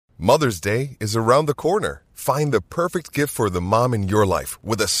Mother's Day is around the corner. Find the perfect gift for the mom in your life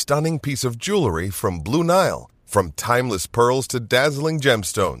with a stunning piece of jewelry from Blue Nile. From timeless pearls to dazzling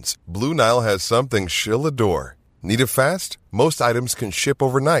gemstones, Blue Nile has something she'll adore. Need it fast? Most items can ship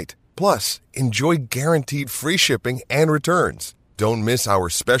overnight. Plus, enjoy guaranteed free shipping and returns. Don't miss our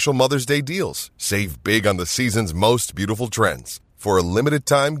special Mother's Day deals. Save big on the season's most beautiful trends. For a limited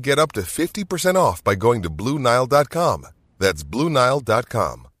time, get up to 50% off by going to BlueNile.com. That's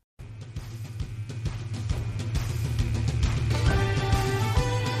BlueNile.com.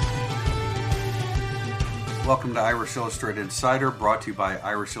 Welcome to Irish Illustrated Insider, brought to you by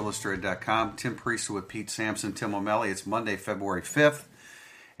IrishIllustrated.com. Tim Priestley with Pete Sampson, Tim O'Malley. It's Monday, February 5th,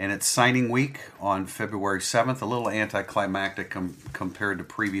 and it's signing week on February 7th. A little anticlimactic compared to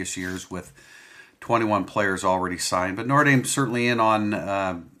previous years with 21 players already signed. But Notre Dame's certainly in on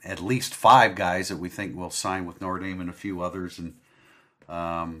at least 5 guys that we think will sign with Notre Dame and a few others. And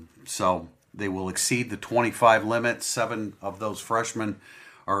so they will exceed the 25 limit. 7 of those freshmen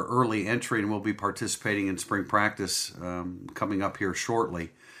are early entry and will be participating in spring practice coming up here shortly.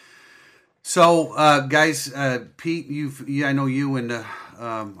 So, guys, Pete, I know you and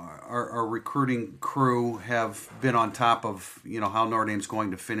our recruiting crew have been on top of how Notre Dame's going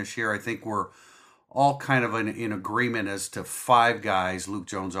to finish here. I think we're all kind of in agreement as to 5 guys. Luke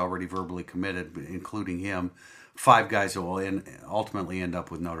Jones already verbally committed, including him. 5 guys that will ultimately end up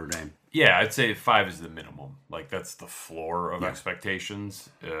with Notre Dame. Yeah, I'd say 5 is the minimum. Like, that's the floor of expectations,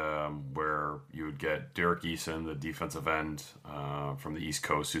 where you would get Derek Eason, the defensive end from the East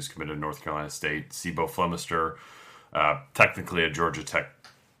Coast, who's committed to North Carolina State. Sebo Flemister, technically a Georgia Tech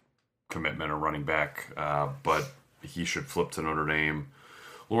commitment, a running back, but he should flip to Notre Dame.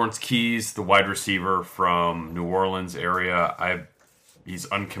 Lawrence Keys, the wide receiver from New Orleans area, he's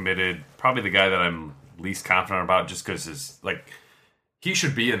uncommitted. Probably the guy that I'm least confident about, just because he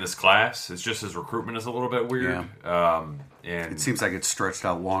should be in this class. It's just his recruitment is a little bit weird. Yeah. And it seems like it's stretched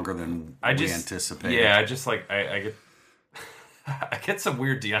out longer than we anticipated. Yeah, I get some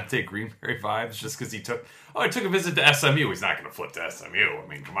weird Deontay Greenberry vibes just because he took a visit to SMU. He's not going to flip to SMU. I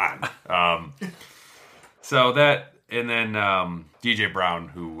mean, come on. So that, and then DJ Brown,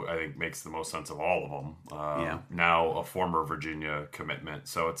 who I think makes the most sense of all of them. Now a former Virginia commitment.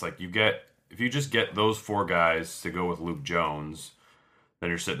 So it's like if you just get those 4 guys to go with Luke Jones, then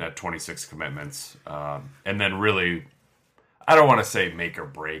you're sitting at 26 commitments. And then really, I don't want to say make or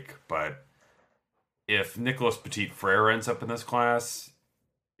break, but if Nicholas Petit-Frere ends up in this class,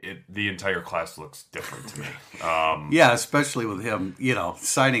 the entire class looks different to me. Yeah, especially with him,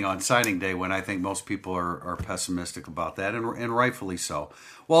 signing on signing day, when I think most people are pessimistic about that, and rightfully so.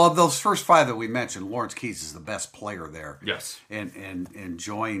 Well, of those first 5 that we mentioned, Lawrence Keys is the best player there. Yes. And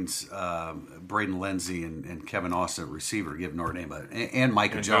joins Braden Lindsey and Kevin Austin at receiver, give Notre Dame and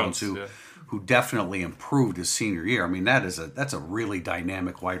Micah Jones, who definitely improved his senior year. I mean, that's a really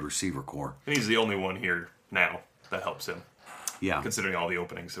dynamic wide receiver core. And he's the only one here now that helps him. Yeah, considering all the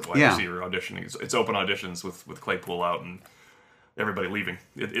openings at wide receiver auditioning, it's open auditions with Claypool out and everybody leaving.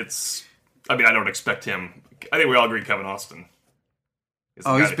 I don't expect him. I think we all agree Kevin Austin.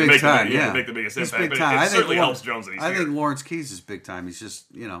 He's big time. To make the biggest impact, but it certainly helps Jones that he's here. I think Lawrence Keys is big time. He's just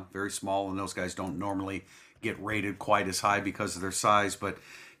very small, and those guys don't normally get rated quite as high because of their size. But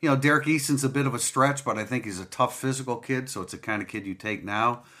Derek Eason's a bit of a stretch, but I think he's a tough physical kid, so it's the kind of kid you take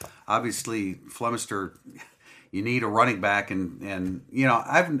now. Obviously, Flemister. You need a running back, and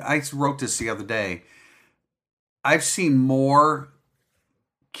I wrote this the other day. I've seen more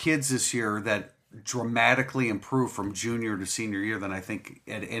kids this year that dramatically improved from junior to senior year than I think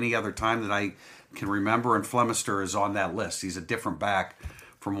at any other time that I can remember, and Flemister is on that list. He's a different back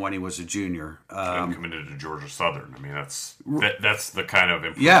from when he was a junior. Committed to Georgia Southern. I mean, that's the kind of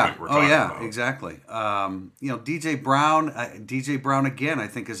improvement we're talking about. Yeah, exactly. DJ Brown again, I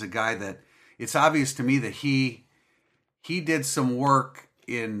think, is a guy that it's obvious to me that he did some work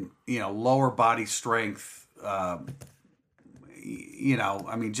in lower body strength.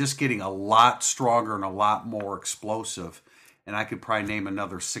 Just getting a lot stronger and a lot more explosive. And I could probably name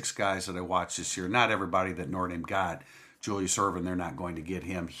another 6 guys that I watched this year. Not everybody that Notre Dame got. Julius Ervin, they're not going to get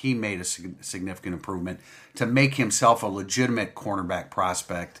him. He made a significant improvement to make himself a legitimate cornerback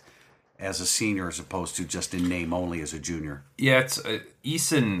prospect as a senior, as opposed to just in name only as a junior. Yeah, it's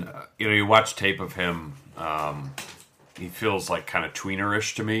Eason. You watch tape of him. He feels like kind of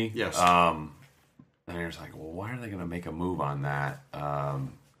tweener-ish to me. Yes. And you're just like, well, why are they going to make a move on that?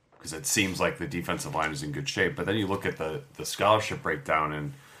 Because it seems like the defensive line is in good shape. But then you look at the scholarship breakdown,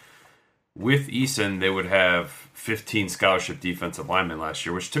 and with Eason, they would have 15 scholarship defensive linemen last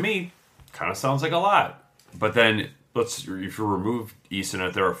year, which to me kind of sounds like a lot. But then if you remove Eason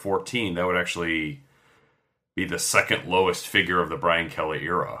at there at 14, that would actually be the second lowest figure of the Brian Kelly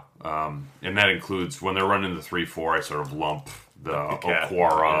era. And that includes when they're running the 3-4, I sort of lump the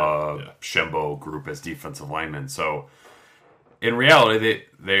Okwara, Shembo group as defensive linemen. So in reality,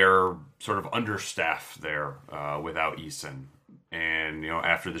 they're sort of understaffed there without Eason. And,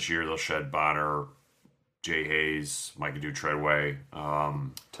 after this year, they'll shed Bonner, Jay Hayes, Micah Treadway,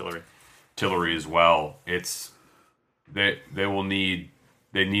 Tillery as well.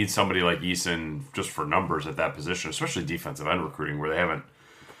 They need somebody like Eason just for numbers at that position, especially defensive end recruiting, where they haven't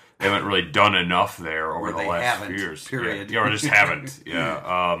really done enough there over the last few years. Period. Yeah, or just haven't.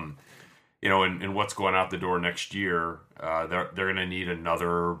 Yeah. And what's going out the door next year, they're going to need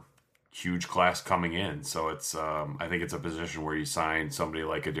another huge class coming in. So it's I think it's a position where you sign somebody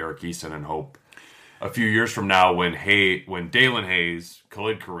like a Derek Eason and hope a few years from now when Dalen Hayes,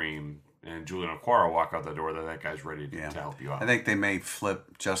 Khalid Kareem, and Julian Okwara walk out the door, that guy's ready to help you out. I think they may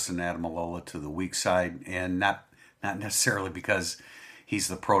flip Justin Adamalola to the weak side, and not necessarily because he's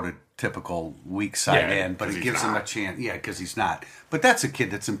the prototypical weak side end, but it gives him a chance. Yeah, because he's not. But that's a kid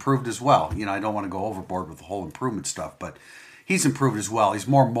that's improved as well. I don't want to go overboard with the whole improvement stuff, but he's improved as well. He's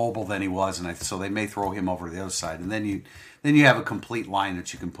more mobile than he was, and so they may throw him over to the other side, and then you have a complete line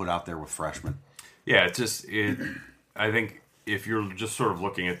that you can put out there with freshmen. Yeah, I think if you're just sort of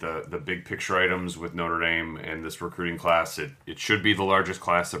looking at the big picture items with Notre Dame and this recruiting class, it should be the largest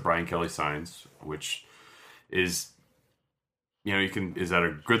class that Brian Kelly signs, which is, is that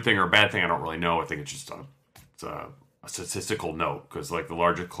a good thing or a bad thing? I don't really know. I think it's just a statistical note, because like the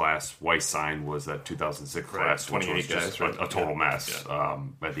largest class Weiss signed was that 2006 class, 28 which was guys, just a total mess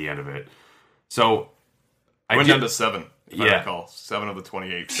at the end of it. So I went down to 7. If I recall, 7 of the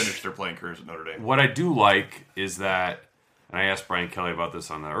 28 finished their playing careers at Notre Dame. What I do like is that, and I asked Brian Kelly about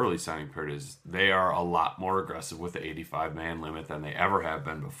this on the early signing period, is they are a lot more aggressive with the 85-man limit than they ever have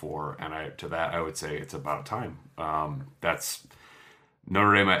been before. And I would say it's about time. That's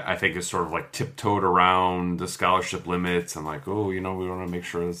Notre Dame, I think, is sort of like tiptoed around the scholarship limits and like, we want to make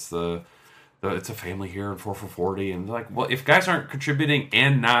sure it's it's a family here and 4 for 40. And like, well, if guys aren't contributing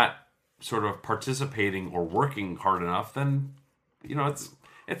and not sort of participating or working hard enough, then it's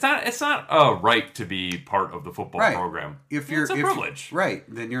not a right to be part of the football program. It's a privilege, right?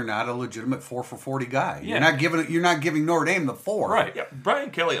 Then you're not a legitimate 4 for 40 guy. Yeah. You're not giving Notre Dame the 4. Right. Yeah. Brian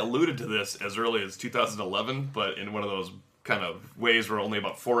Kelly alluded to this as early as 2011, but in one of those kind of ways where only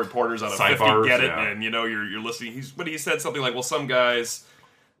about 4 reporters out of 50 get it, and you're listening. He said something like, "Well, some guys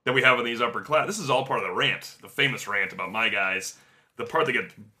that we have in these upper class, this is all part of the rant, the famous rant about my guys, the part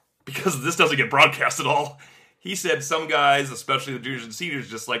that because this doesn't get broadcast at all." He said some guys, especially the juniors and seniors,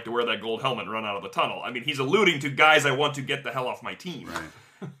 just like to wear that gold helmet and run out of the tunnel. I mean, he's alluding to guys I want to get the hell off my team.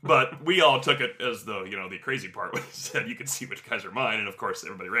 Right. But we all took it as the crazy part when he said you can see which guys are mine, and of course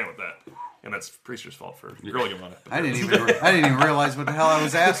everybody ran with that. And that's Priester's fault for grilling him on it. I didn't even realize what the hell I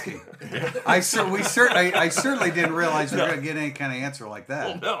was asking. I certainly didn't realize we were going to get any kind of answer like that.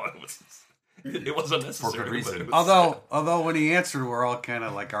 Well, no, it was unnecessary. For good reason. Although when he answered, we're all kind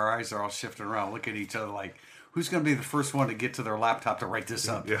of like, our eyes are all shifting around, looking at each other like, who's going to be the first one to get to their laptop to write this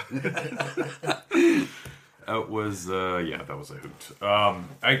up? Yeah. That was a hoot.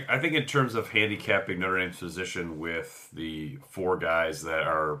 I think in terms of handicapping Notre Dame's position with the 4 guys that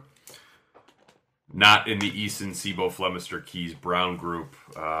are not in the Eason, Sebo, Flemister, Keys, Brown group,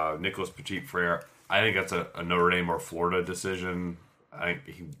 Nicholas Petit-Frere, I think that's a Notre Dame or Florida decision. I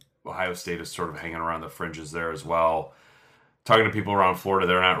think Ohio State is sort of hanging around the fringes there as well. Talking to people around Florida,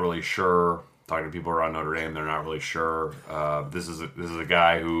 they're not really sure. Talking to people around Notre Dame, they're not really sure. This is a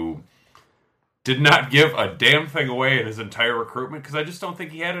guy who did not give a damn thing away in his entire recruitment, because I just don't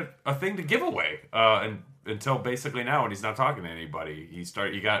think he had a thing to give away until basically now, and he's not talking to anybody.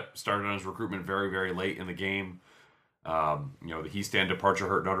 He got started on his recruitment very, very late in the game. The Heastan departure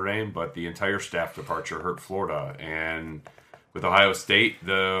hurt Notre Dame, but the entire staff departure hurt Florida. And with Ohio State,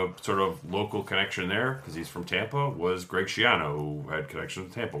 the sort of local connection there, because he's from Tampa, was Greg Schiano, who had connections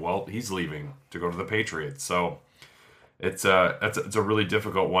with Tampa. Well, he's leaving to go to the Patriots. So it's a really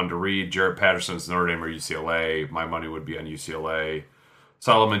difficult one to read. Jarrett Patterson's Notre Dame or UCLA. My money would be on UCLA.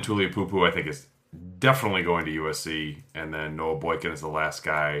 Solomon Tuliaupupu, I think, is definitely going to USC. And then Noah Boykin is the last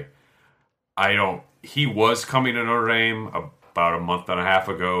guy. He was coming to Notre Dame about a month and a half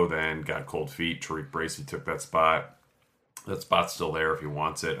ago, then got cold feet. Tariq Bracy took that spot. That spot's still there if he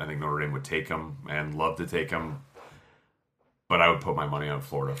wants it. I think Notre Dame would take him and love to take him. But I would put my money on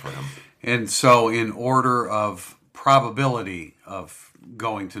Florida for him. And so in order of probability of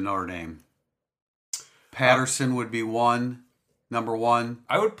going to Notre Dame, Patterson would be number one.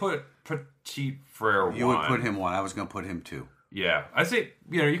 I would put Cheat Frere 1. You would put him 1. I was going to put him 2. Yeah. I say,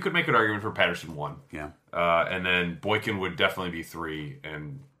 you could make an argument for Patterson 1. Yeah. And then Boykin would definitely be 3,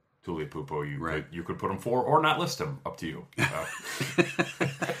 and Tulipupo, you could put him 4 or not list him. Up to you.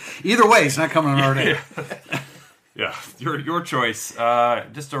 Either way, he's not coming on our day. Yeah, your choice.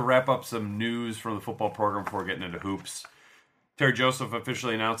 Just to wrap up some news from the football program before getting into hoops. Terry Joseph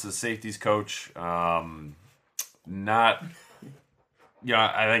officially announced as safeties coach. I think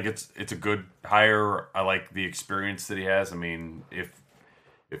it's a good hire. I like the experience that he has. I mean, if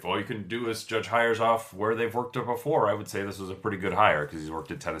all you can do is judge hires off where they've worked it before, I would say this was a pretty good hire because he's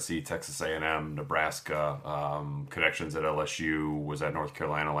worked at Tennessee, Texas A&M, Nebraska, connections at LSU, was at North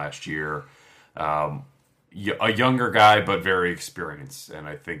Carolina last year. A younger guy, but very experienced. And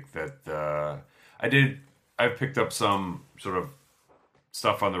I think that I picked up some sort of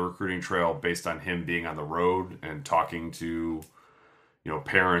stuff on the recruiting trail based on him being on the road and talking to,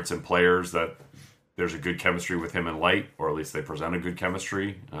 parents and players that there's a good chemistry with him and Light, or at least they present a good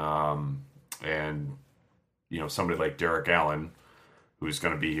chemistry. And somebody like Derek Allen, who's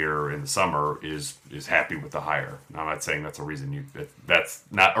going to be here in the summer, is happy with the hire. Now, I'm not saying that's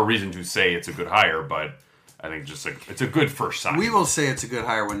not a reason to say it's a good hire, but I think it's a good first sign. We will say it's a good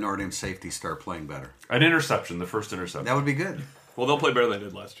hire when Notre Dame safeties start playing better. An interception, the first interception. That would be good. Well, they'll play better than they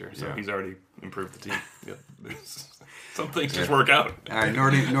did last year, so he's already improved the team. Yeah. Some things just work out. All right,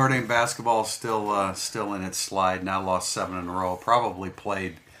 Notre Dame basketball still in its slide. Now lost 7 in a row. Probably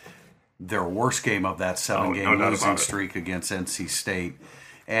played their worst game of that 7-game losing streak against NC State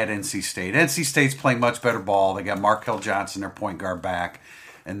at NC State. NC State's playing much better ball. They got Markel Johnson, their point guard, back,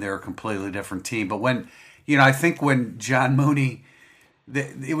 and they're a completely different team. But I think when John Mooney,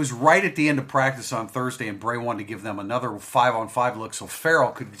 it was right at the end of practice on Thursday, and Bray wanted to give them another 5-on-5 look so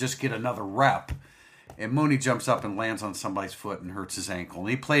Farrell could just get another rep. And Mooney jumps up and lands on somebody's foot and hurts his ankle. And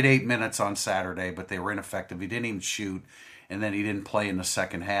he played 8 minutes on Saturday, but they were ineffective. He didn't even shoot, and then he didn't play in the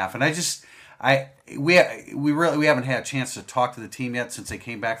second half. And we haven't had a chance to talk to the team yet since they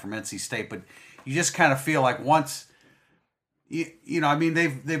came back from NC State. But you just kind of feel like once,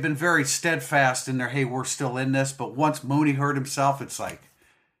 they've been very steadfast in their, hey, we're still in this. But once Mooney hurt himself, it's like,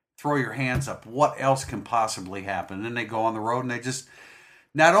 throw your hands up. What else can possibly happen? And then they go on the road and they just.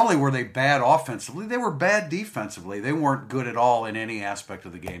 Not only were they bad offensively, they were bad defensively. They weren't good at all in any aspect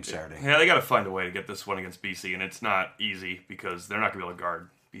of the game Saturday. Yeah, they got to find a way to get this one against BC, and it's not easy because they're not going to be able to guard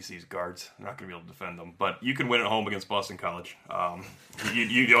BC's guards. They're not going to be able to defend them. But you can win at home against Boston College.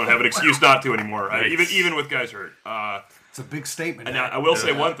 You don't have an excuse not to anymore, even with guys hurt. It's a big statement. And I will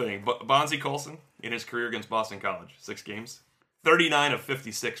say one thing. Bonzie Colson, in his career against Boston College, 6 games, 39 of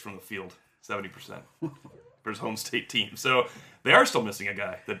 56 from the field, 70% for his home state team. So they are still missing a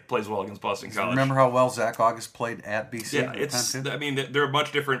guy that plays well against Boston College. Remember how well Zach August played at BC? Yeah, they're a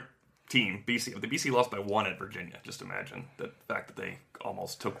much different team. The BC lost by 1 at Virginia. Just imagine the fact that they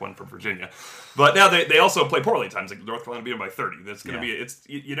almost took one from Virginia. But now they also play poorly at times. Like North Carolina beat them by 30. That's going to be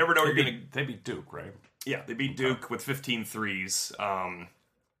you never know. They beat Duke, right? Yeah, they beat Duke with 15 threes.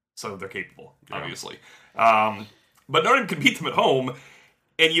 So they're capable, obviously. But Notre Dame can beat them at home.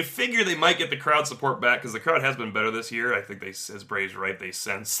 And you figure they might get the crowd support back because the crowd has been better this year. I think as Bray's right, they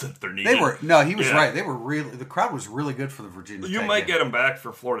sense that they're needed. He was right. They were the crowd was really good for the Virginia Tech. You might get them back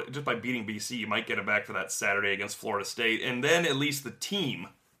for Florida just by beating BC. You might get them back for that Saturday against Florida State, and then at least the team,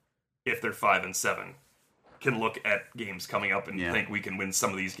 if they're 5-7, can look at games coming up and think we can win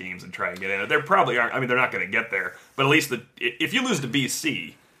some of these games and try and get in. They probably aren't. I mean, they're not going to get there, but at least if you lose to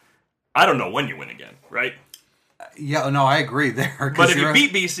BC, I don't know when you win again, right? Yeah, no, I agree there. But if you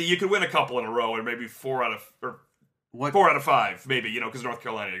beat BC, you could win a couple in a row, or maybe 4 out of 5, maybe, because North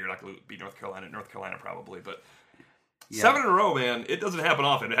Carolina, you're not going to beat North Carolina probably, but 7 in a row, man, it doesn't happen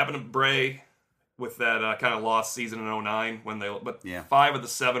often. It happened to Bray with that kind of lost season in 2009 but 5 of the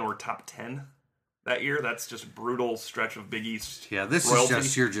 7 were top 10 that year. That's just a brutal stretch of Big East. Yeah,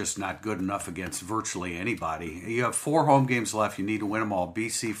 you're just not good enough against virtually anybody. You have 4 home games left. You need to win them all.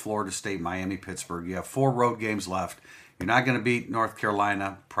 BC, Florida State, Miami, Pittsburgh. You have 4 road games left. You're not going to beat North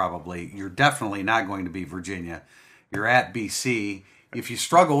Carolina, probably. You're definitely not going to beat Virginia. You're at BC. If you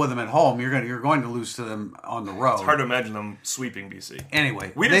struggle with them at home, you're going to lose to them on the road. It's hard to imagine them sweeping BC.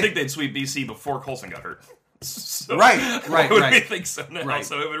 Anyway, we didn't think they'd sweep BC before Colson got hurt. So right. We think so now, right.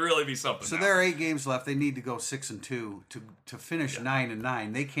 So it would really be something. So there are 8 games left. They need to go 6-2 to finish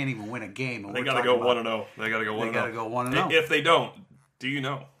 9-9. They can't even win a game. They got to go 1-0. They got to go 1-0. They got to go 1-0. If they don't, do you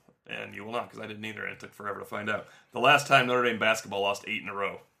know? And you will not, because I didn't either. And it took forever to find out. The last time Notre Dame basketball lost 8 in a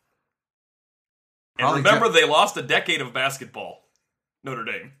row. And remember, they lost a decade of basketball, Notre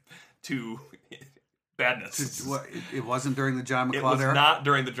Dame, to badness. It wasn't during the John McLeod era? It was not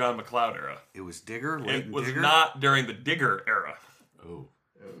during the John McLeod era. It was Digger? It was not during the Digger era. Oh.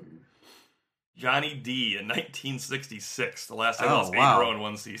 Johnny D in 1966. The last time he lost 8 in a row in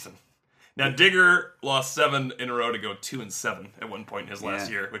one season. Now, Digger lost 7 in a row to go 2-7 at one point in his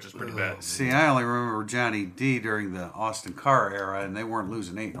last year, which is pretty bad. See, I only remember Johnny D during the Austin Carr era, and they weren't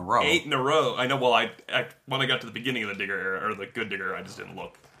losing 8 in a row. 8 in a row. I know. Well, when I got to the beginning of the Digger era, or the good Digger, I just didn't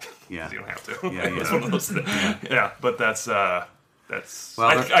look. Yeah. You don't have to. Yeah, It's one of those things. Yeah, but that's. Well,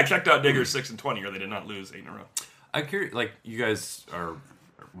 I checked out Digger's 6 and 20 year. They did not lose 8 in a row. I'm curious. Like, you guys are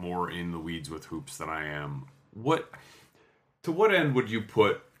more in the weeds with hoops than I am. To what end would you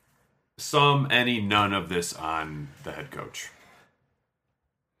put some, any, none of this on the head coach?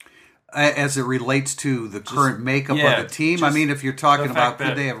 As it relates to the current makeup of the team? I mean, if you're talking about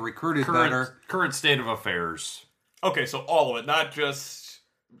could they have recruited better? Current state of affairs. Okay, so all of it, not just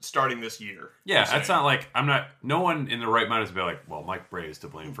starting this year. Yeah, that's not like, no one in the right mind is be like, well, Mike Bray is to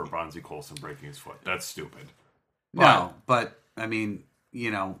blame for Bonzie Colson breaking his foot. That's stupid. But I mean,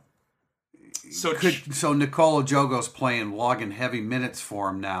 so Nikola Jogo's playing logging heavy minutes for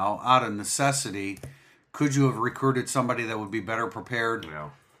him now out of necessity. Could you have recruited somebody that would be better prepared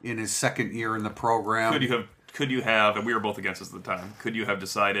in his second year in the program? Could you have, and we were both against this at the time, could you have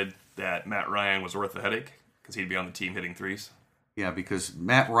decided that Matt Ryan was worth the headache because he'd be on the team hitting threes? Yeah, because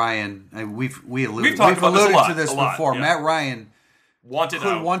Matt Ryan, and we've alluded to this before. Yeah. Matt Ryan wanted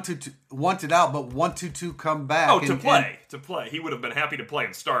out, but wanted to come back. To play. He would have been happy to play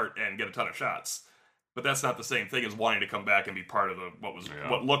and start and get a ton of shots. But that's not the same thing as wanting to come back and be part of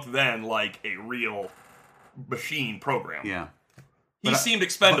what looked then like a real machine program. Yeah. He seemed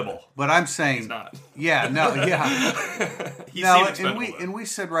expendable. But I'm saying he's not. Yeah, no, yeah. He seemed expendable. And we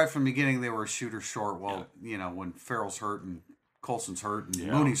said right from the beginning they were a shooter short. Well, when Farrell's hurt and Colson's hurt and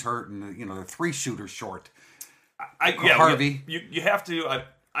Mooney's hurt and they're 3 shooters short. Harvey. You have to.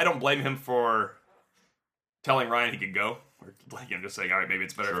 I don't blame him for telling Ryan he could go, or just saying, all right, maybe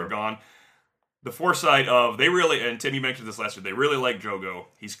it's better if you're gone. The foresight of and Tim, you mentioned this last year, they really like Jogo.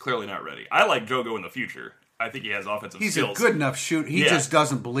 He's clearly not ready. I like Jogo in the future. I think he has offensive skills. He's a good enough shooter. He just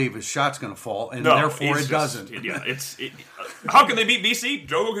doesn't believe his shot's going to fall, and therefore it doesn't. How can they beat BC?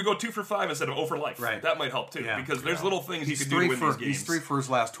 Jogo could go 2 for 5 instead of 0 for life. Right. That might help too, because there's little things he could do to win these games. He's 3 for his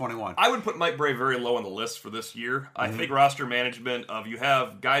last 21. I would put Mike Bray very low on the list for this year. I think roster management of you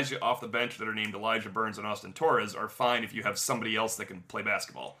have guys off the bench that are named Elijah Burns and Austin Torres are fine if you have somebody else that can play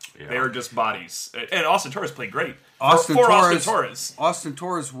basketball. Yeah. They're just bodies. And Austin Torres played great. Austin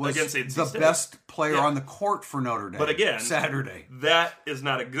Torres was the best player on the court for Notre Dame. But again, Saturday. That is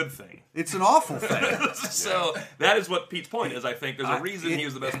not a good thing. It's an awful thing. So that is what Pete's point is. I think there's a reason he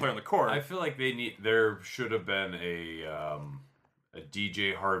was the best player on the court. I feel like there should have been a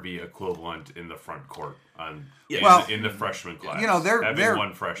DJ Harvey equivalent in the front court in the freshman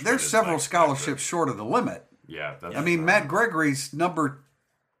class. They're several scholarships short of the limit. Yeah, Matt Gregory's number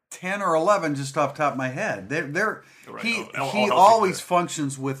 10 or 11, just off the top of my head. He always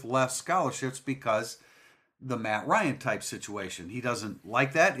functions with less scholarships because the Matt Ryan type situation. He doesn't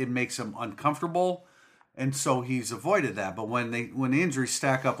like that. It makes him uncomfortable, and so he's avoided that. But when the injuries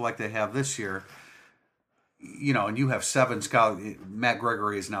stack up like they have this year, and you have 7 Matt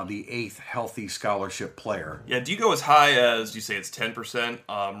Gregory is now the 8th healthy scholarship player. Yeah, do you go as high as you say it's 10%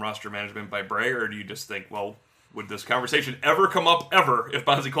 roster management by Bray, or do you just think, well, would this conversation ever come up ever if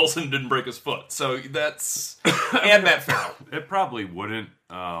Bonzie Colson didn't break his foot? So that's and Matt Farrell. It probably wouldn't.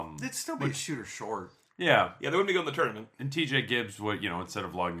 It'd still be a shooter short. Yeah, they wouldn't be going to the tournament. And TJ Gibbs would, instead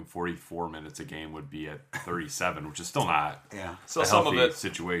of logging 44 minutes a game, would be at 37, which is still not so some of it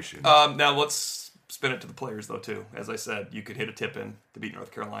situation. Now let's spin it to the players though too. As I said, you could hit a tip in to beat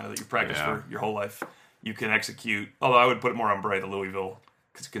North Carolina that you practiced for your whole life. You can execute. Although I would put it more on Bray, the Louisville,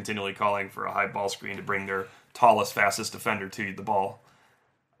 because continually calling for a high ball screen to bring their tallest, fastest defender to the ball.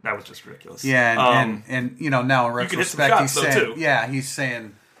 That was just ridiculous. Yeah, and now in retrospect, he's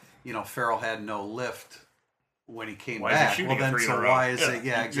saying, Farrell had no lift when he came back. Well, then, so why is it?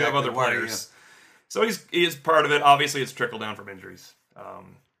 Yeah, exactly. You have other players. So he is part of it. Obviously, it's trickled down from injuries.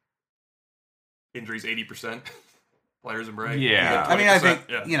 Injuries 80%. Players and Bray. Yeah. I mean, I think,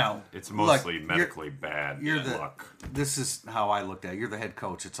 it's mostly medically bad luck. This is how I looked at it. You're the head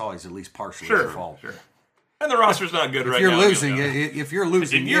coach. It's always at least partially your fault. Sure. And the roster's not good right now. If you're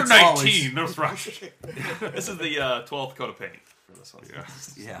losing, and you're 19. This is the 12th coat of paint for this one.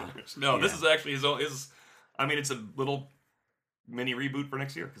 Yeah. No, this is actually his. I mean, it's a little mini reboot for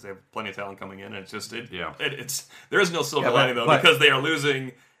next year because they have plenty of talent coming in. And it's just there is no silver lining though because they are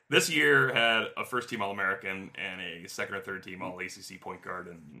losing this year had a first-team All-American and a second or third-team All-ACC point guard,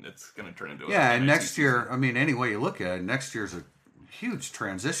 and it's going to turn into and next year, I mean, any way you look at it, next year's a huge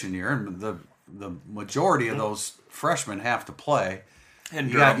transition year, and the majority of those freshmen have to play. And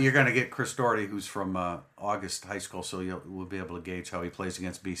you're going to get Chris Doherty, who's from August High School, so we'll be able to gauge how he plays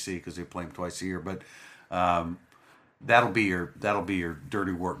against BC because they play him twice a year. But that'll be your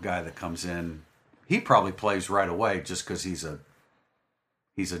dirty work guy that comes in. He probably plays right away just because he's a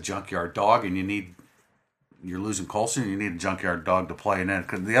junkyard dog, and you're losing Colson, and you need a junkyard dog to play. And then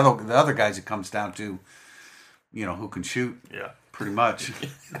because the other guys, it comes down to, who can shoot. Yeah. Pretty much,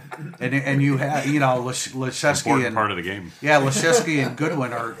 and you have Leshevsky and part of the game. Yeah, Leshevsky and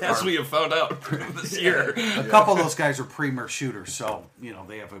Goodwin are. As we have found out this year, a couple of those guys are premier shooters, so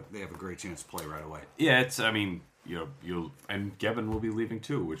they have a great chance to play right away. Yeah, it's you'll and Gavin will be leaving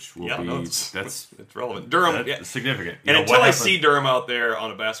too, which will be it's relevant. Durham, significant. And until I see Durham out there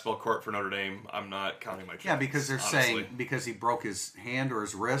on a basketball court for Notre Dame, I'm not counting my chickens. Yeah, because they're saying because he broke his hand or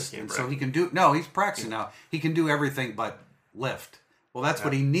his wrist, and so he can do. No, he's practicing now. He can do everything but lift. Well, that's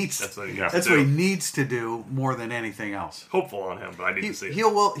what he needs. That's what he needs to do more than anything else. Hopeful on him, but I need to see it.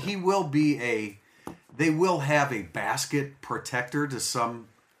 He will be they will have a basket protector to some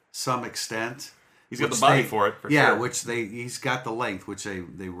extent. He's got the body for it, for sure. Which he's got the length, which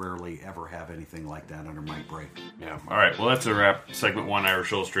they rarely ever have anything like that under Mike Brey. Yeah. All right. Well, that's a wrap. Segment 1,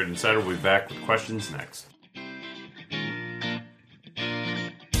 Irish Illustrated Insider. We'll be back with questions next.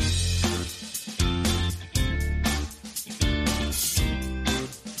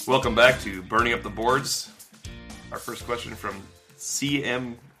 Welcome back to Burning Up the Boards. Our first question from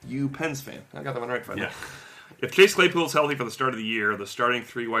CMU Pens fan. I got that one right, finally. Yeah. If Chase Claypool's healthy for the start of the year, the starting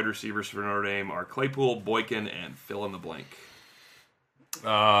 3 wide receivers for Notre Dame are Claypool, Boykin, and fill in the blank.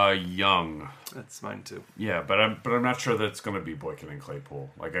 Young. That's mine too. Yeah, but I'm not sure that it's going to be Boykin and Claypool.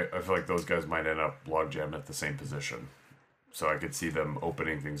 Like I feel like those guys might end up log jammed at the same position. So I could see them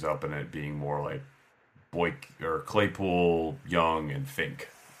opening things up and it being more like Claypool, Young, and Fink,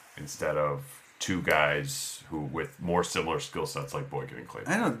 instead of 2 guys who with more similar skill sets like Boykin and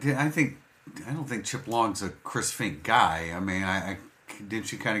Claypool. I don't think Chip Long's a Chris Fink guy. I mean,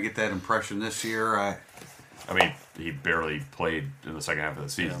 didn't you kind of get that impression this year? I mean, he barely played in the second half of the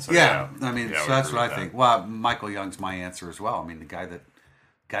season. So so that's what I think. Well, Michael Young's my answer as well. I mean, the guy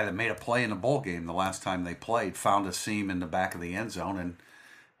that made a play in the bowl game the last time they played found a seam in the back of the end zone and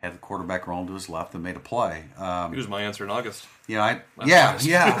had the quarterback rolling to his left and made a play. He was my answer in August. We liked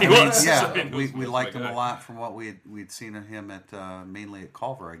him a lot from what we'd seen of him at mainly at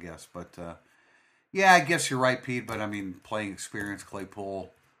Culver, I guess. But I guess you're right, Pete. But I mean, playing experience,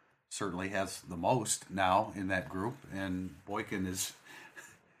 Claypool certainly has the most now in that group, and Boykin is.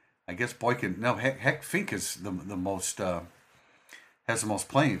 I guess Boykin. No, heck, Fink is the most has the most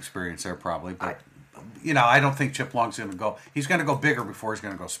playing experience there probably, but. I don't think Chip Long's going to go. He's going to go bigger before he's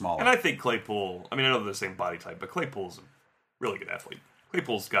going to go smaller. And I think Claypool, I know they're the same body type, but Claypool's a really good athlete.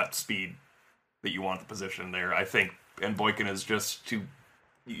 Claypool's got speed that you want at the position there, I think. And Boykin is just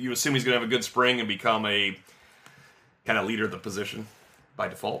you assume he's going to have a good spring and become a kind of leader of the position by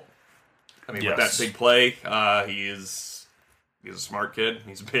default. I mean, with that big play, he's a smart kid.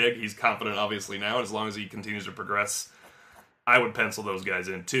 He's big. He's confident, obviously, now. And as long as he continues to progress, I would pencil those guys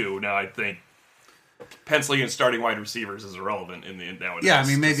in, too. Now, I think penciling in starting wide receivers is irrelevant in nowadays. Yeah, I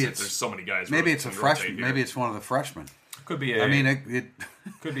mean, maybe there's so many guys. Maybe it's a freshman. Maybe it's one of the freshmen. Could be. It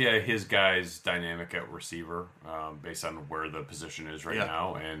could be his guys dynamic at receiver, based on where the position is right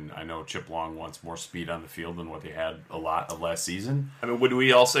now. And I know Chip Long wants more speed on the field than what they had a lot of last season. I mean, would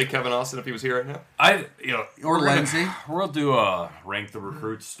we all say Kevin Austin if he was here right now? Or Lindsey. We'll do a rank the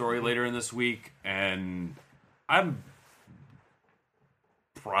recruits story later in this week, and I'm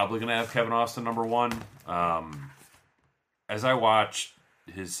probably going to have Kevin Austin number 1. As I watched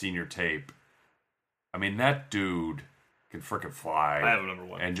his senior tape, I mean, that dude can frickin' fly. I have him number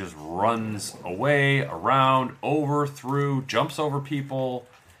 1. And just runs away, around, over, through, jumps over people.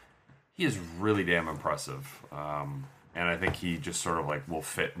 He is really damn impressive. And I think he just sort of will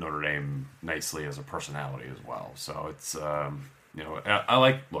fit Notre Dame nicely as a personality as well. So it's, I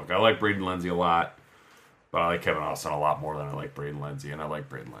like Braden Lindsey a lot. But I like Kevin Austin a lot more than I like Braden Lindsey, and I like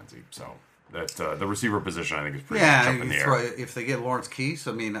Braden Lindsey. So that's the receiver position. I think is pretty much up in the air. If they get Lawrence Keys,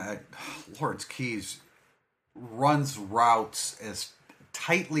 I mean, Lawrence Keys runs routes as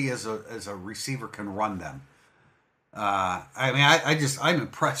tightly as a receiver can run them. I'm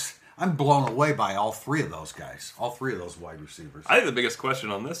impressed. I'm blown away by all 3 of those guys, all 3 of those wide receivers. I think the biggest question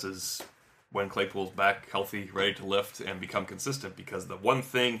on this is when Claypool's back healthy, ready to lift, and become consistent, because the one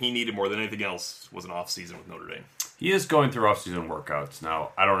thing he needed more than anything else was an off season with Notre Dame. He is going through off-season workouts.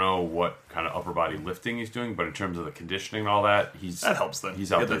 Now, I don't know what kind of upper body lifting he's doing, but in terms of the conditioning and all that, that helps then.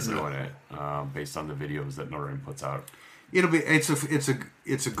 He's out there doing it based on the videos that Notre Dame puts out. It's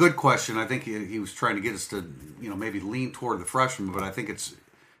a good question. I think he was trying to get us to maybe lean toward the freshmen, but I think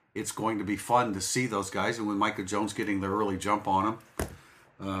it's going to be fun to see those guys. And with Micah Jones getting the early jump on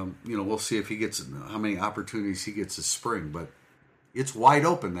him, we'll see if he gets how many opportunities he gets this spring. But it's wide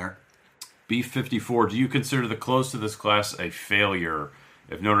open there. B54, do you consider the close to this class a failure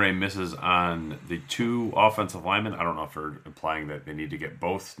if Notre Dame misses on the 2 offensive linemen? I don't know if they're implying that they need to get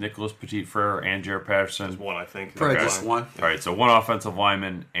both Nicholas Petit-Frere and Jaret Patterson. Just one, I think. Probably just one. All right, so 1 offensive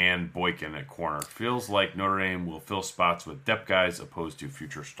lineman and Boykin at corner. Feels like Notre Dame will fill spots with depth guys opposed to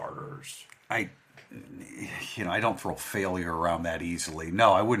future starters. I don't throw failure around that easily.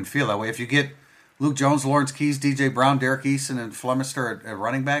 No, I wouldn't feel that way. If you get Luke Jones, Lawrence Keys, DJ Brown, Derek Eason, and Flemister at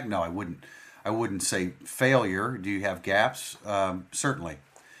running back, no, I wouldn't say failure. Do you have gaps? Certainly.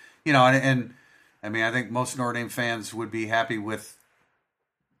 And I mean, I think most Notre Dame fans would be happy with,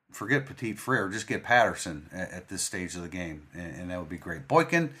 forget Petit-Frere, just get Patterson at this stage of the game, and that would be great.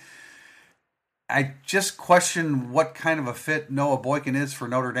 Boykin, I just question what kind of a fit Noah Boykin is for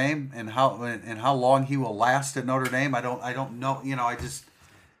Notre Dame and how long he will last at Notre Dame. I don't know.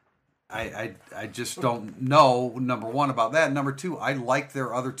 I just don't know, number one, about that. Number two, I like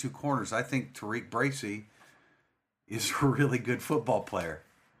their other 2 corners. I think Tariq Bracy is a really good football player.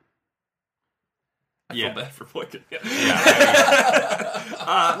 I feel bad for Boykin. Yeah.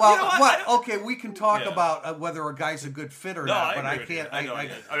 Okay, we can talk about whether a guy's a good fit or not, but I can't. I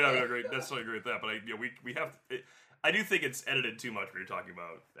don't necessarily agree with that, but we have. I do think it's edited too much when you're talking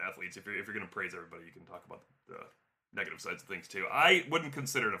about athletes. If you're going to praise everybody, you can talk about the negative sides of things too. I wouldn't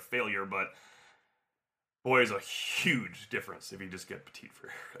consider it a failure, but boy, is a huge difference if you just get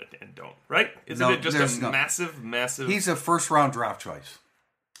Petit-Frere and don't. Right? Isn't it just a massive? He's a first-round draft choice.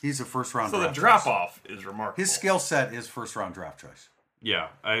 He's a first-round draft choice. So the drop-off is remarkable. His skill set is first-round draft choice. Yeah,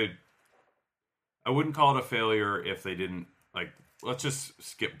 I wouldn't call it a failure if they didn't, let's just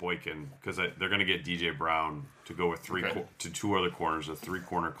skip Boykin, because they're going to get DJ Brown to go with 2 other corners, a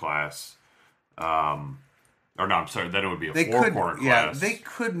 3-corner class. Or no, I'm sorry, then it would be a 4-corner class. Yeah, they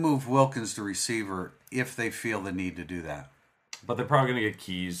could move Wilkins to receiver if they feel the need to do that. But they're probably going to get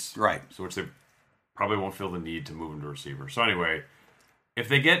Keys. Right. So which they probably won't feel the need to move him to receiver. So anyway, if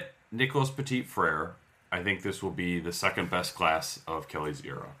they get Nicholas Petit-Frere, I think this will be the second best class of Kelly's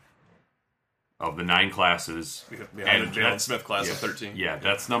era. Of the 9 classes. And the Jalen Smith class of 13. Yeah,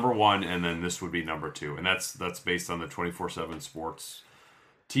 that's number 1, and then this would be number 2. And that's based on the 24/7 Sports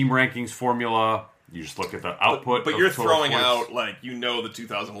team rankings formula. You just look at the output. But you're throwing out, the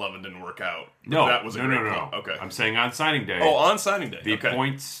 2011 didn't work out. No, that was no. Okay. I'm saying on signing day. Oh, on signing day. The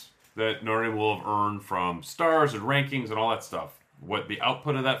points that Notre Dame will have earned from stars and rankings and all that stuff. What the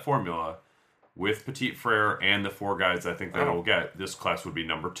output of that formula with Petit-Frere and the 4 guys I think that will get, this class would be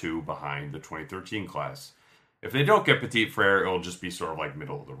number 2 behind the 2013 class. If they don't get Petit-Frere, it'll just be sort of like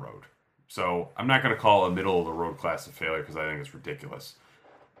middle of the road. So I'm not going to call a middle of the road class a failure because I think it's ridiculous.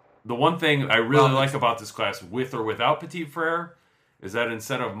 The one thing I really like about this class, with or without Petit-Frere, is that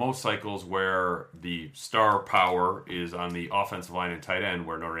instead of most cycles where the star power is on the offensive line and tight end,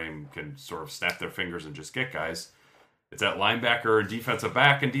 where Notre Dame can sort of snap their fingers and just get guys, it's at linebacker and defensive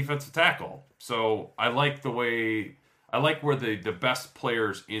back and defensive tackle. So I like where the best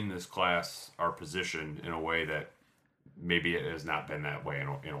players in this class are positioned in a way that maybe it has not been that way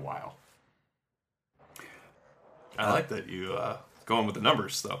in a while. I like that you going with the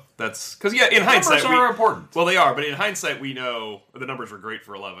numbers, though. That's because in hindsight, numbers are important. Well, they are, but in hindsight, we know the numbers were great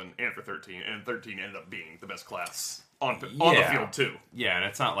for 11 and for 13, and 13 ended up being the best class on the field too. Yeah, and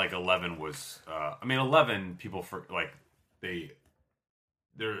it's not like 11 was. 11 people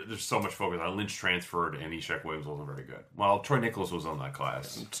there's so much focus on Lynch transferred and Eshak Williams wasn't very good. Well, Troy Nichols was on that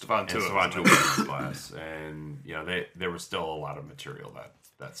class. Stephon Tuitt was in that class, and there was still a lot of material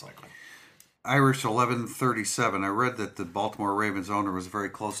that cycle. Irish 1137. I read that the Baltimore Ravens owner was very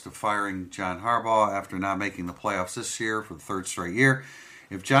close to firing John Harbaugh after not making the playoffs this year for the 3rd straight year.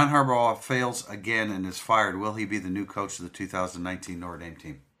 If John Harbaugh fails again and is fired, will he be the new coach of the 2019 Notre Dame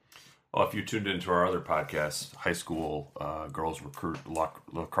team? Well, if you tuned into our other podcast, High School Girls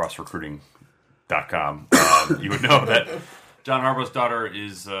Lacrosse Recruiting.com, you would know that John Harbaugh's daughter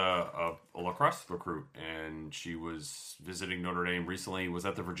is a lacrosse recruit, and she was visiting Notre Dame recently. Was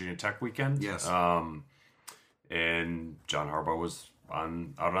at the Virginia Tech weekend. Yes. And John Harbaugh was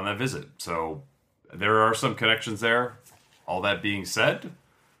out on that visit. So there are some connections there. All that being said,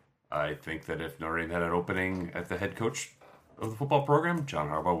 I think that if Notre Dame had an opening at the head coach of the football program, John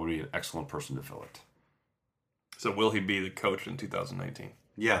Harbaugh would be an excellent person to fill it. So will he be the coach in 2019?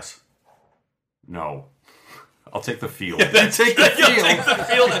 Yes. No. I'll take the field. Take the You'll take the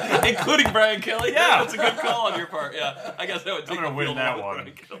field, including Brian Kelly. Yeah, that's a good call on your part. Yeah, I guess I would take I'm going to win that one.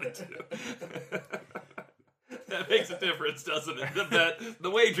 Brian Kelly too. That makes a difference, doesn't it?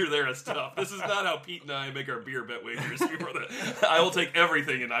 The wager there is tough. This is not how Pete and I make our beer bet wagers. I will take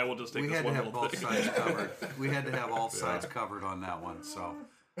everything, and I will just take this one little thing. We had to have all sides covered on that one. So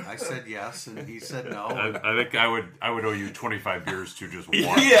I said yes, and he said no. I think I would owe you 25 beers to just one.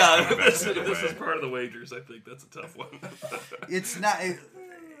 Yeah, this is part of the wagers. I think that's a tough one. It's not.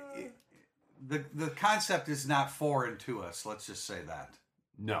 The concept is not foreign to us. Let's just say that.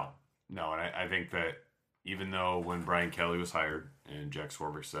 No, and I think that. Even though when Brian Kelly was hired and Jack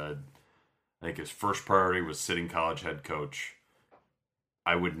Swarbrick said, I think his first priority was sitting college head coach,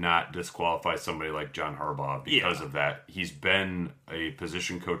 I would not disqualify somebody like John Harbaugh because of that. He's been a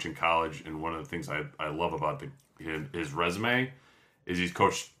position coach in college, and one of the things I love about his resume is he's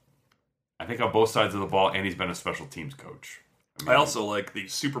coached, I think, on both sides of the ball, and he's been a special teams coach. I also like the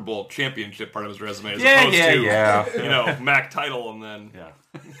Super Bowl championship part of his resume as opposed to, MAC title and then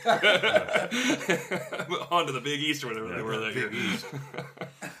on to the Big East or whatever they were that year.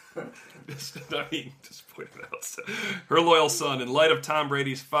 Just pointing out. Her loyal son, in light of Tom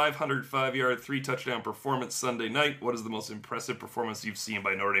Brady's 505-yard, 3-touchdown performance Sunday night, what is the most impressive performance you've seen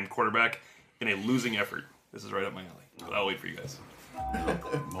by Notre Dame quarterback in a losing effort? This is right up my alley. I'll wait for you guys.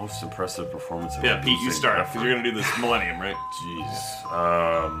 Most impressive performance. Yeah, Pete, you start because you're going to do this millennium, right? Jeez.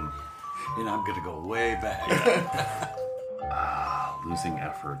 And I'm going to go way back. Losing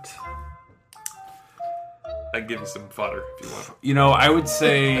effort. I can give you some fodder if you want. You know, I would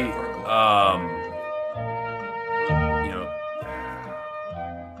say,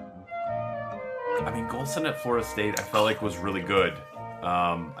 Golson at Florida State, I felt like was really good.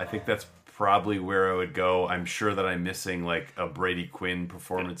 I think that's probably where I would go. I'm sure that I'm missing like a Brady Quinn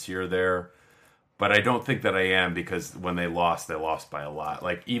performance here or there, but I don't think that I am because when they lost by a lot.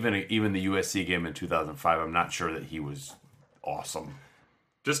 Like even the USC game in 2005, I'm not sure that he was awesome.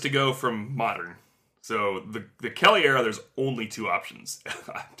 Just to go from modern. So the Kelly era, there's only two options.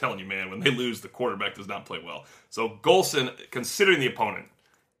 I'm telling you, man, when they lose, the quarterback does not play well. So Golson, considering the opponent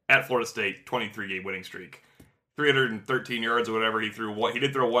at Florida State, 23-game winning streak, 313 yards or whatever he threw. He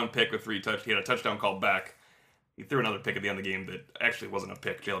did throw one pick with 3 touchdowns. He had a touchdown called back. He threw another pick at the end of the game that actually wasn't a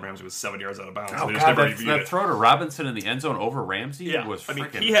pick. Jalen Ramsey was 7 yards out of bounds. Oh, God, that throw to Robinson in the end zone over Ramsey was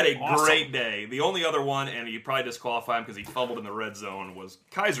freaking he had a awesome. Great day. The only other one, and you probably disqualify him because he fumbled in the red zone, was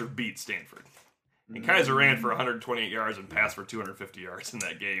Kaiser beat Stanford. And Kaiser ran for 128 yards and passed for 250 yards in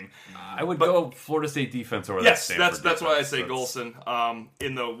that game. I would go Florida State defense over that Stanford defense. That's why I say Golson.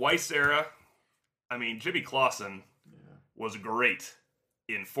 In the Weiss era, Jimmy Clausen was great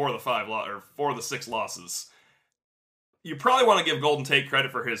in 4 of the 6 losses. You probably want to give Golden Tate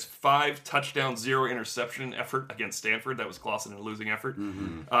credit for his 5 touchdown, 0 interception effort against Stanford. That was Clausen in a losing effort.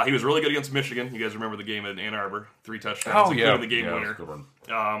 Mm-hmm. He was really good against Michigan. You guys remember the game in Ann Arbor? 3 touchdowns, including the game winner. That was a good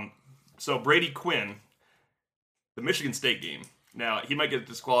one. So Brady Quinn, the Michigan State game. Now, he might get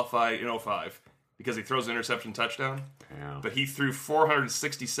disqualified in 2005 because he throws an interception touchdown. Yeah. But he threw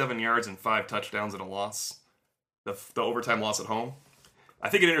 467 yards and 5 touchdowns in a loss. The overtime loss at home. I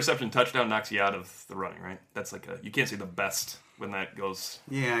think an interception touchdown knocks you out of the running, right? That's like you can't say the best when that goes.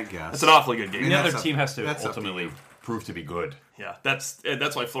 Yeah, I guess. That's an awfully good game. The other team has to ultimately prove to be good. Yeah, that's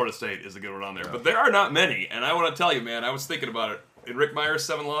why Florida State is a good one on there. Yeah. But there are not many, and I want to tell you, man, I was thinking about it. In Rick Meyer's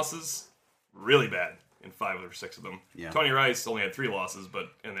 7 losses, really bad in 5 or 6 of them. Yeah. Tony Rice only had 3 losses,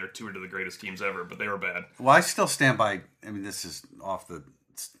 and they're 2 of the greatest teams ever, but they were bad. Well, I still stand by. This is off the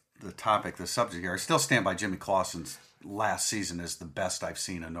topic, the subject here. I still stand by Jimmy Clausen's last season as the best I've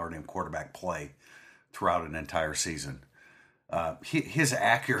seen a Notre Dame quarterback play throughout an entire season. His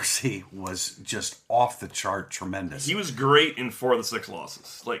accuracy was just off the chart, tremendous. He was great in 4 of the 6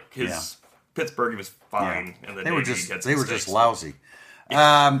 losses. Like Pittsburgh, he was fine, and they were just lousy.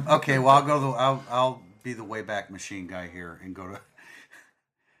 Okay, well I'll be the way back machine guy here and go to.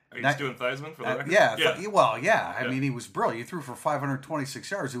 Are you just doing Theismann for the record? Yeah. I mean, he was brilliant. He threw for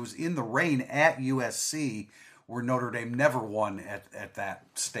 526 yards. It was in the rain at USC, where Notre Dame never won at that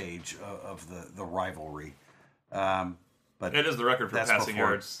stage of the rivalry. But it is the record for passing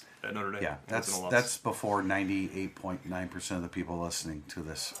yards at Notre Dame. Yeah, that's before 98.9% of the people listening to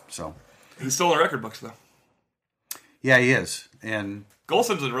this. So he's still in the record books, though. Yeah, he is. And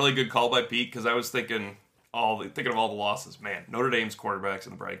Golson's a really good call by Pete because I was thinking of all the losses. Man, Notre Dame's quarterbacks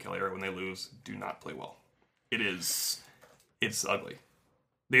in the Brian Kelly era, when they lose, do not play well. It's ugly.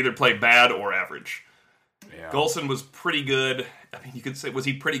 They either play bad or average. Yeah. Golson was pretty good. I mean, you could say, was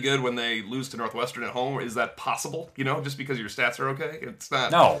he pretty good when they lose to Northwestern at home? Is that possible? Just because your stats are okay? It's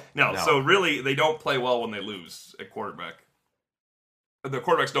not. No. So really, they don't play well when they lose at quarterback. The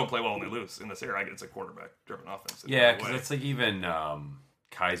quarterbacks don't play well when they lose in this era. It's a quarterback-driven offense. Yeah, because it's like even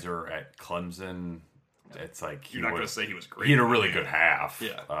Kaiser at Clemson. It's like you're not going to say he was great. He had a really good half.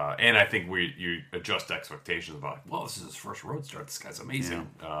 Yeah, and I think you adjust expectations about, well, this is his first road start. This guy's amazing.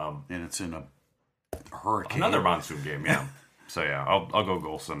 Yeah. And it's in a hurricane. Another monsoon game. Yeah. So yeah, I'll go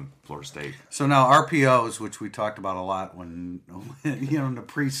Golson, Florida State. So now RPOs, which we talked about a lot when in the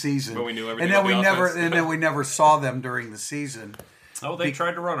preseason, but we knew everything. And then we never saw them during the season. Oh, they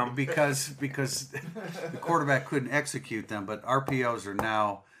tried to run them because the quarterback couldn't execute them. But RPOs are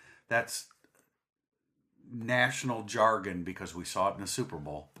now that's national jargon because we saw it in the Super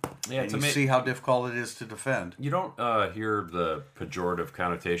Bowl. Yeah, and you see how difficult it is to defend. You don't hear the pejorative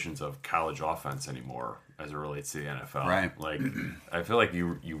connotations of college offense anymore as it relates to the NFL. Right. Like, I feel like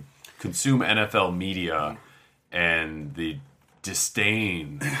you consume NFL media, and the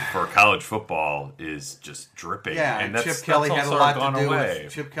disdain for college football is just dripping. Yeah, and Chip Kelly had a lot to do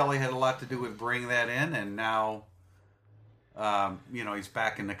with Chip Kelly had a lot to do with bringing that in, and now, he's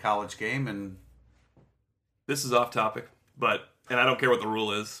back in the college game. And this is off topic, and I don't care what the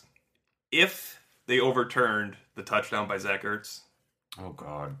rule is. If they overturned the touchdown by Zach Ertz, oh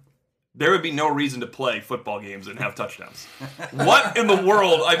God, there would be no reason to play football games and have touchdowns. What in the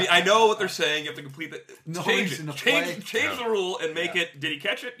world? I mean, I know what they're saying. You have to complete the change the rule and make it. Did he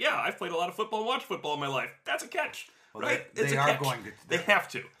catch it? Yeah, I've played a lot of football and watched football in my life. That's a catch, right? They are going to. They have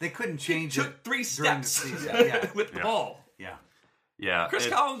to. They couldn't change it. Took 3 steps with the ball. Yeah. Yeah, Chris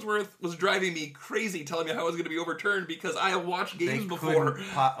Collinsworth was driving me crazy, telling me how it was going to be overturned because I have watched games before.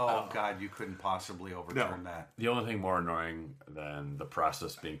 God, you couldn't possibly overturn that. The only thing more annoying than the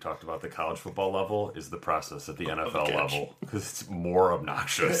process being talked about at the college football level is the process at the NFL level, because it's more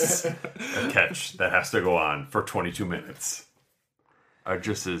obnoxious. A catch that has to go on for 22 minutes.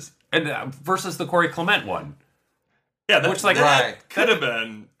 Just as versus the Corey Clement one. Yeah, that could have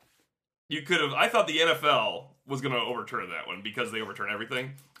been. You could have. I thought the NFL was going to overturn that one because they overturn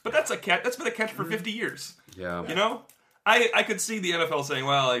everything. But that's been a catch for 50 years. Yeah. I could see the NFL saying,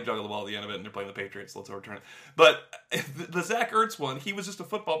 well, they juggled the ball at the end of it and they're playing the Patriots, let's overturn it. But the Zach Ertz one, he was just a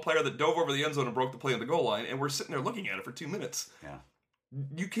football player that dove over the end zone and broke the play on the goal line, and we're sitting there looking at it for 2 minutes. Yeah.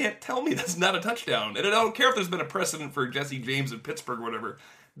 You can't tell me that's not a touchdown. And I don't care if there's been a precedent for Jesse James in Pittsburgh or whatever.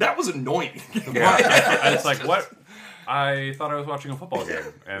 That was annoying. Yeah. It's like, what? I thought I was watching a football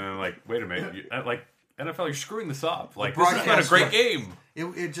game. And then wait a minute. NFL, you're screwing this up. This has been a great game.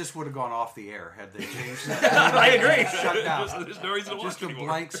 It just would have gone off the air had they changed it. I agree. Shut down. There's no reason to watch just a anymore.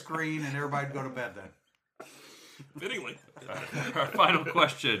 Blank screen and everybody'd go to bed then. Fittingly. Our final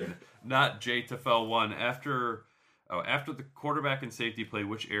question, not J Tefel one. After the quarterback and safety play,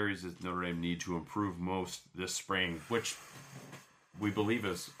 which areas does Notre Dame need to improve most this spring? Which we believe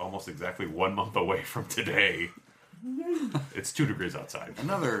is almost exactly 1 month away from today. It's 2 degrees outside.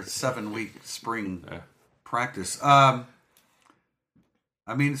 Another 7-week spring practice.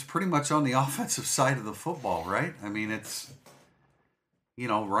 It's pretty much on the offensive side of the football, right? I mean, it's,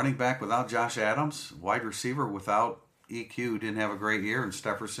 running back without Josh Adams, wide receiver without EQ, who didn't have a great year, and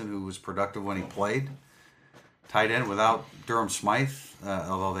Stefferson, who was productive when he played. Tight end without Durham Smythe,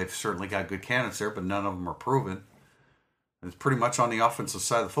 although they've certainly got good candidates there, but none of them are proven. It's pretty much on the offensive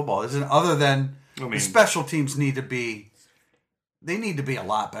side of the football. Other than the special teams need to be a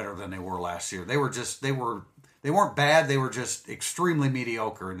lot better than they were last year. They weren't bad. They were just extremely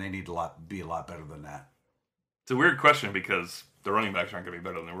mediocre, and they need to be a lot better than that. It's a weird question because the running backs aren't going to be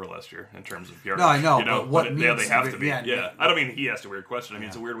better than they were last year in terms of yardage. No, I know. But they have to be. Yeah. I don't mean he asked a weird question. I mean,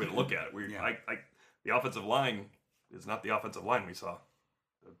 it's a weird way to look at it. The offensive line is not the offensive line we saw.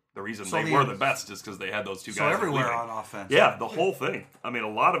 The reason they were the best is because they had those two guys. So everywhere on offense. Yeah, the whole thing. I mean, a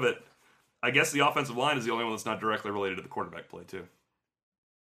lot of it. I guess the offensive line is the only one that's not directly related to the quarterback play, too.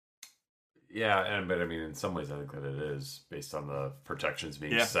 Yeah, but in some ways I think that it is based on the protections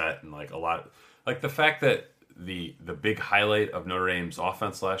being set and a lot. The fact that the big highlight of Notre Dame's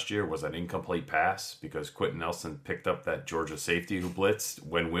offense last year was an incomplete pass because Quentin Nelson picked up that Georgia safety who blitzed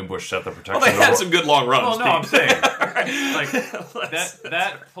when Wimbush set the protection. Well, they had some good long runs. Well, no, I'm saying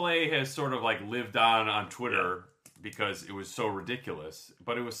that play has sort of lived on Twitter because it was so ridiculous.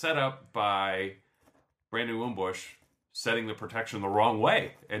 But it was set up by Brandon Wimbush setting the protection the wrong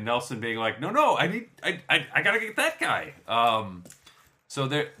way, and Nelson being like, "No, I gotta get that guy." So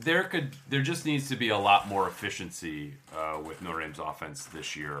there just needs to be a lot more efficiency with Notre Dame's offense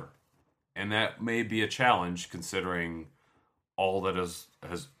this year, and that may be a challenge considering all that has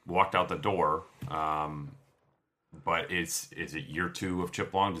walked out the door. But is it year 2 of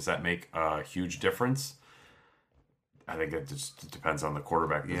Chip Long? Does that make a huge difference? I think it just depends on the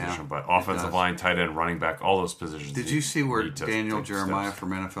quarterback position. But offensive line, tight end, running back, all those positions. Did you see where Daniel Jeremiah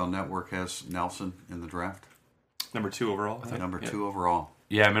from NFL Network has Nelson in the draft? Number 2 overall, I think. Number 2 overall.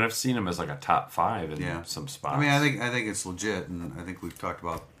 Yeah, I mean, I've seen him as like a top 5 in some spots. I mean, I think it's legit, and I think we've talked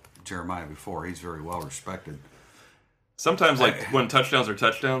about Jeremiah before. He's very well respected. Sometimes, like, when touchdowns are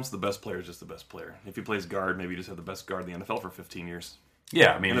touchdowns, the best player is just the best player. If he plays guard, maybe you just have the best guard in the NFL for 15 years.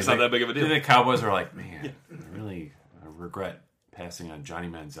 Yeah, I mean, and it's not that big of a deal. The Cowboys are like, man, I regret passing on Johnny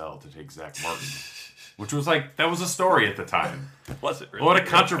Manziel to take Zach Martin. Which was like, that was a story at the time. Was it really? What a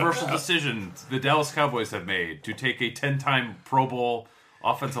controversial decision the Dallas Cowboys have made to take a 10-time Pro Bowl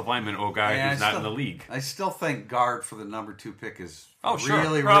offensive lineman, who's not in the league. I still think guard for the number 2 pick is sure.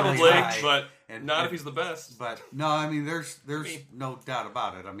 really high, but not if he's the best. But no, I mean, there's no doubt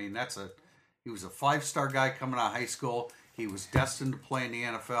about it. I mean, he was a 5-star guy coming out of high school. He was destined to play in the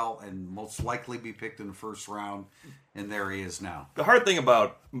NFL and most likely be picked in the first round, and there he is now. The hard thing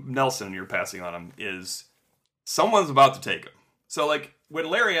about Nelson, you're passing on him, is someone's about to take him. So, like, when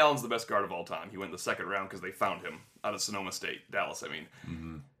Larry Allen's the best guard of all time, he went in the second round because they found him out of Sonoma State, Dallas, I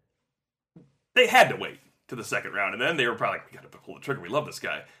mean. They had to wait to the second round, and then they were probably like, we got to pull the trigger, we love this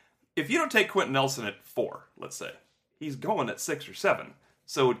guy. If you don't take Quentin Nelson at 4, let's say, he's going at 6 or 7.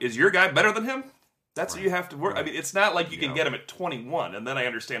 So is your guy better than him? That's what you have to work. I mean, it's not like you can get him at 21, and then I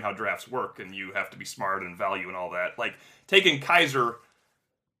understand how drafts work, and you have to be smart and value and all that. Like, taking Kaiser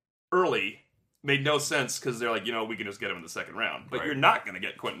early made no sense because they're like, we can just get him in the second round. But you're not going to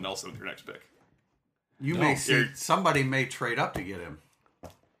get Quentin Nelson with your next pick. You may see somebody may trade up to get him.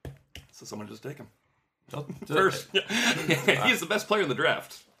 So someone just take him. First. He's the best player in the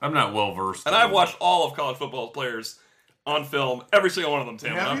draft. I'm not well versed. And I've watched all of college football players on film, every single one of them,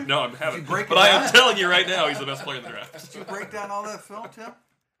 Tim. I haven't. But I am telling you right now, he's the best player in the draft. Did you break down all that film, Tim?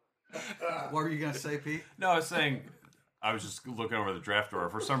 What were you going to say, Pete? No, I was saying, I was just looking over the draft order.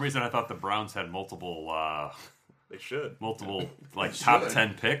 For some reason, I thought the Browns had multiple... They should. Multiple, like, top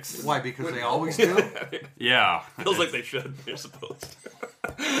 10 picks. Why, because they always do? Yeah. Feels like they should. They're supposed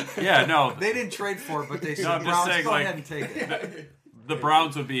to. Yeah, no. They didn't trade for it, but they said, Browns, saying, go ahead and take it. The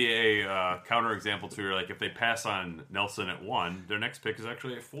Browns would be a counterexample to, like, if they pass on Nelson at 1, their next pick is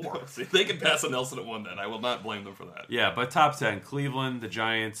actually at 4. See, they can pass on Nelson at 1 then. I will not blame them for that. Yeah, but top 10, Cleveland, the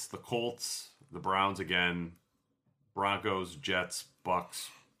Giants, the Colts, the Browns again, Broncos, Jets, Bucks,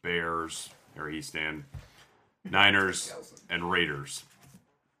 Bears, there he stand, Niners, and Raiders.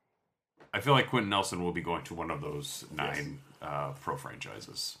 I feel like Quentin Nelson will be going to one of those 9 pro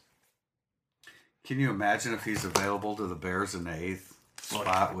franchises. Can you imagine if he's available to the Bears in the 8th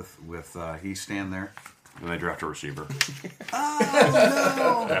spot with he stand there? And they draft a receiver.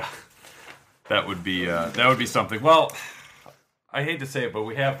 Oh, no! Yeah. That would be something. Well, I hate to say it, but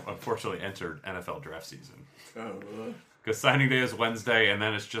we have unfortunately entered NFL draft season. Because signing day is Wednesday, and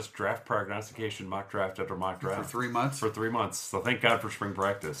then it's just draft prognostication, mock draft after mock draft. For 3 months? For 3 months. So thank God for spring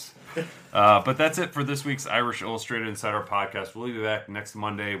practice. But that's it for this week's Irish Illustrated Insider podcast. We'll be back next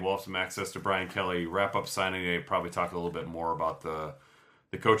Monday. We'll have some access to Brian Kelly, wrap up signing day, probably talk a little bit more about the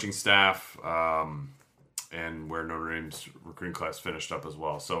coaching staff and where Notre Dame's recruiting class finished up as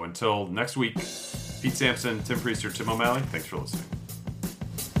well. So until next week, Pete Sampson, Tim Priester, Tim O'Malley, thanks for listening.